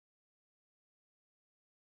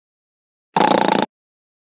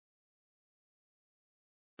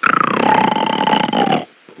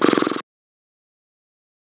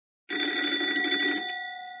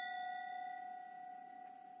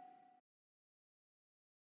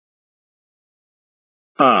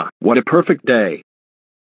Ah, what a perfect day.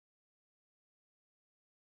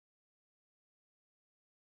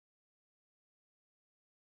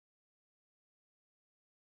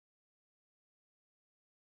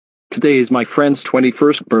 Today is my friend's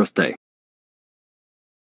 21st birthday.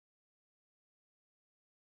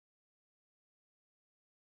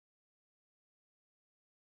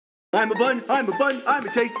 I'm a bun, I'm a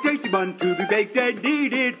tasty, tasty bun to be baked and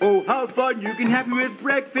eaten. Oh, how fun! You can have me with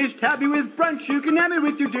breakfast, have me with brunch. You can have me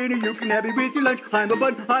with your dinner, you can have me with your lunch. I'm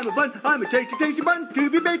a tasty, tasty bun to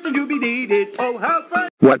be baked and to be kneaded. Oh, how fun!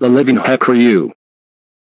 What the living heck are you?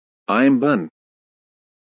 I'm Bun.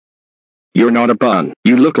 You're not a bun.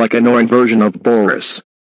 You look like an orange version of Boris.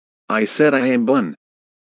 I said I am Bun.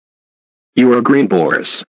 You are a green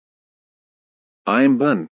Boris. I'm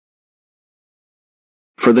Bun.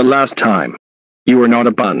 For the last time. You are not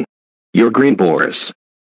a bun. You're green Boris.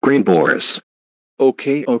 Green Boris.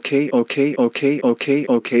 Okay.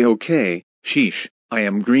 Sheesh, I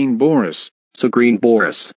am Green Boris. So green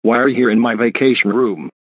Boris, why are you here in my vacation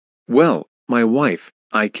room? Well, my wife,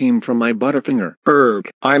 I came from my Butterfinger.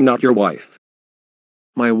 I'm not your wife.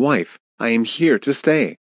 My wife, I am here to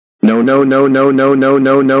stay. No.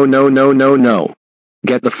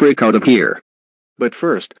 Get the freak out of here. But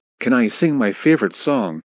first, can I sing my favorite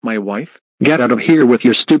song, my wife? Get out of here with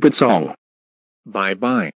your stupid song.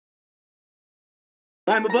 Bye-bye.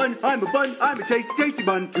 I'm a tasty, tasty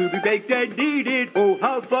bun to be baked and kneaded. Oh,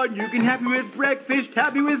 how fun! You can have me with breakfast,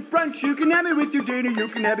 have me with brunch. You can have me with your dinner, you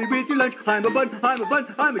can have me with your lunch. I'm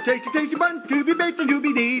a tasty, tasty bun to be baked and to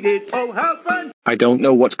be kneaded. Oh, how fun! I don't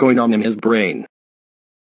know what's going on in his brain.